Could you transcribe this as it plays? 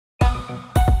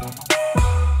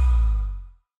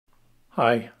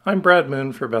Hi, I'm Brad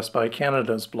Moon for Best Buy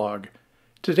Canada's blog.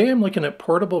 Today I'm looking at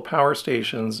portable power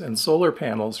stations and solar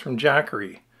panels from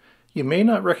Jackery. You may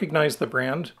not recognize the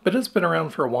brand, but it's been around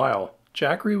for a while.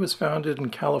 Jackery was founded in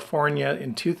California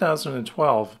in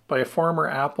 2012 by a former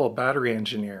Apple battery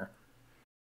engineer.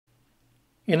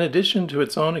 In addition to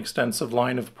its own extensive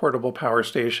line of portable power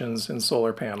stations and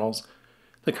solar panels,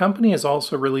 the company has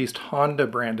also released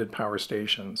Honda-branded power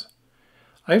stations.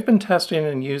 I've been testing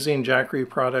and using Jackery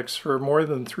products for more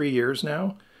than 3 years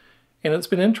now, and it's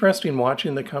been interesting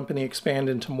watching the company expand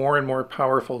into more and more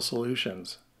powerful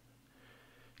solutions.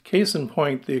 Case in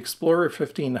point, the Explorer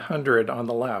 1500 on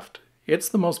the left. It's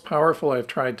the most powerful I've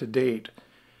tried to date.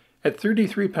 At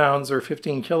 33 pounds or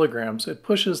 15 kilograms, it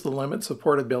pushes the limits of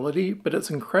portability, but it's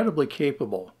incredibly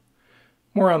capable.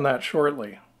 More on that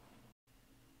shortly.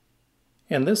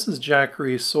 And this is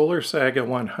Jackery's Solar Saga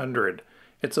 100.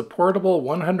 It's a portable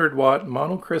 100-watt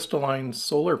monocrystalline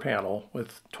solar panel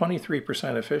with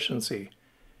 23% efficiency.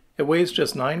 It weighs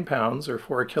just 9 pounds or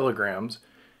 4 kilograms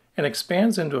and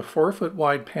expands into a 4-foot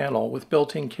wide panel with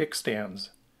built-in kickstands.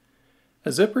 A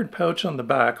zippered pouch on the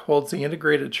back holds the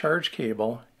integrated charge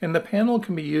cable, and the panel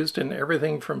can be used in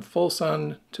everything from full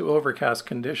sun to overcast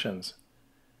conditions.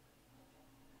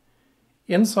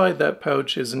 Inside that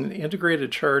pouch is an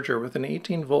integrated charger with an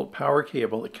 18-volt power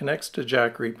cable that connects to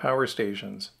Jackery power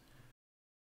stations.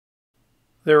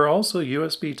 There are also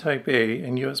USB Type-A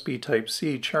and USB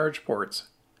Type-C charge ports.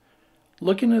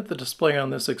 Looking at the display on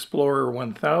this Explorer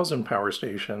 1000 power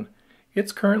station,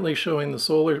 it's currently showing the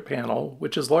solar panel,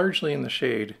 which is largely in the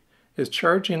shade, is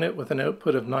charging it with an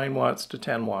output of 9 watts to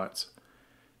 10 watts.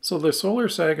 So the Solar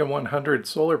Saga 100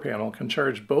 solar panel can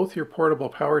charge both your portable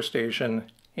power station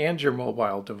and your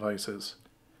mobile devices.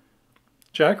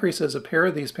 Jackery says a pair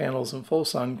of these panels in full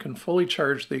sun can fully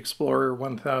charge the Explorer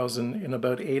 1000 in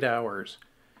about 8 hours.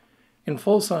 In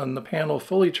full sun, the panel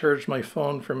fully charged my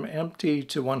phone from empty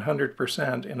to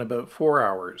 100% in about 4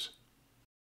 hours.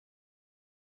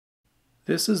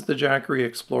 This is the Jackery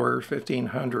Explorer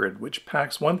 1500, which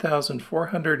packs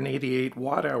 1,488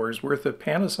 watt-hours worth of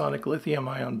Panasonic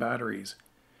lithium-ion batteries.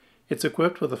 It's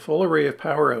equipped with a full array of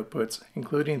power outputs,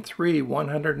 including 3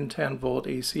 110-volt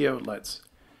AC outlets.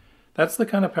 That's the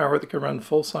kind of power that can run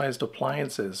full-sized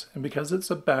appliances, and because it's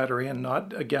a battery and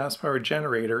not a gas-powered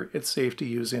generator, it's safe to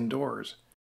use indoors.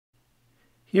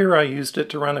 Here I used it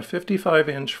to run a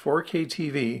 55-inch 4K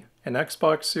TV, an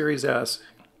Xbox Series S,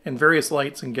 and various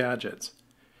lights and gadgets.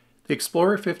 The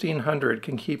Explorer 1500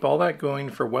 can keep all that going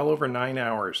for well over 9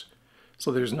 hours,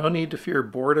 so there's no need to fear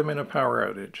boredom in a power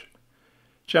outage.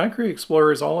 Jackery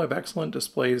Explorers all have excellent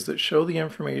displays that show the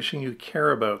information you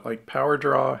care about, like power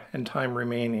draw and time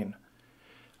remaining.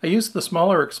 I used the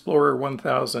smaller Explorer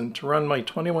 1000 to run my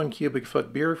 21 cubic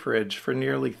foot beer fridge for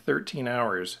nearly 13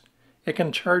 hours. It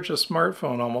can charge a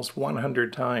smartphone almost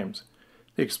 100 times.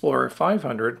 The Explorer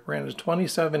 500 ran a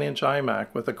 27-inch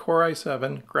iMac with a Core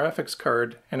i7 graphics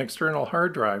card and external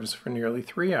hard drives for nearly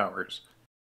 3 hours.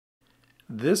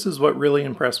 This is what really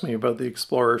impressed me about the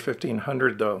Explorer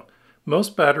 1500 though.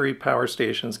 Most battery power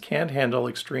stations can't handle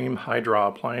extreme high-draw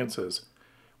appliances.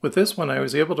 With this one I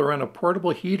was able to run a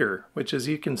portable heater, which as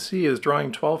you can see is drawing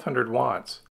 1200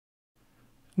 watts.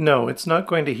 No, it's not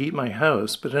going to heat my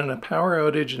house, but in a power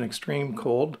outage and extreme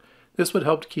cold, this would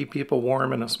help to keep people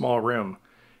warm in a small room.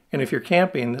 And if you're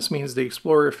camping, this means the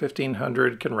Explorer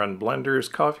 1500 can run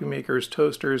blenders, coffee makers,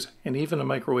 toasters, and even a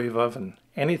microwave oven,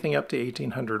 anything up to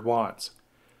 1800 watts.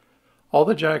 All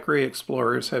the Jackery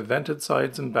Explorers have vented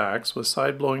sides and backs with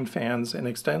side-blowing fans and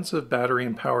extensive battery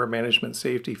and power management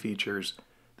safety features.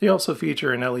 They also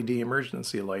feature an LED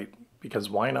emergency light, because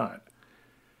why not?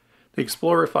 The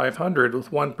Explorer 500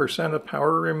 with 1% of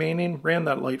power remaining ran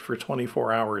that light for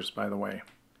 24 hours, by the way.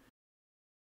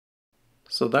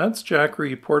 So that's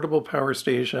Jackery portable power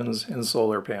stations and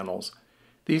solar panels.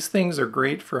 These things are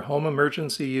great for home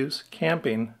emergency use,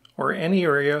 camping, or any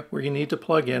area where you need to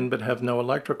plug in but have no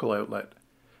electrical outlet.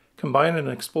 Combine an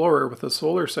Explorer with a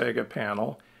Solar Saga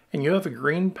panel, and you have a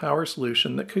green power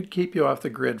solution that could keep you off the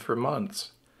grid for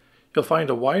months. You'll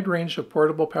find a wide range of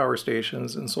portable power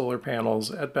stations and solar panels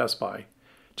at Best Buy.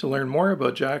 To learn more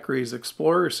about Jackery's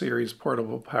Explorer series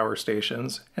portable power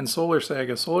stations and Solar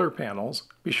Saga solar panels,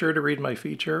 be sure to read my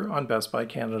feature on Best Buy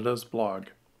Canada's blog.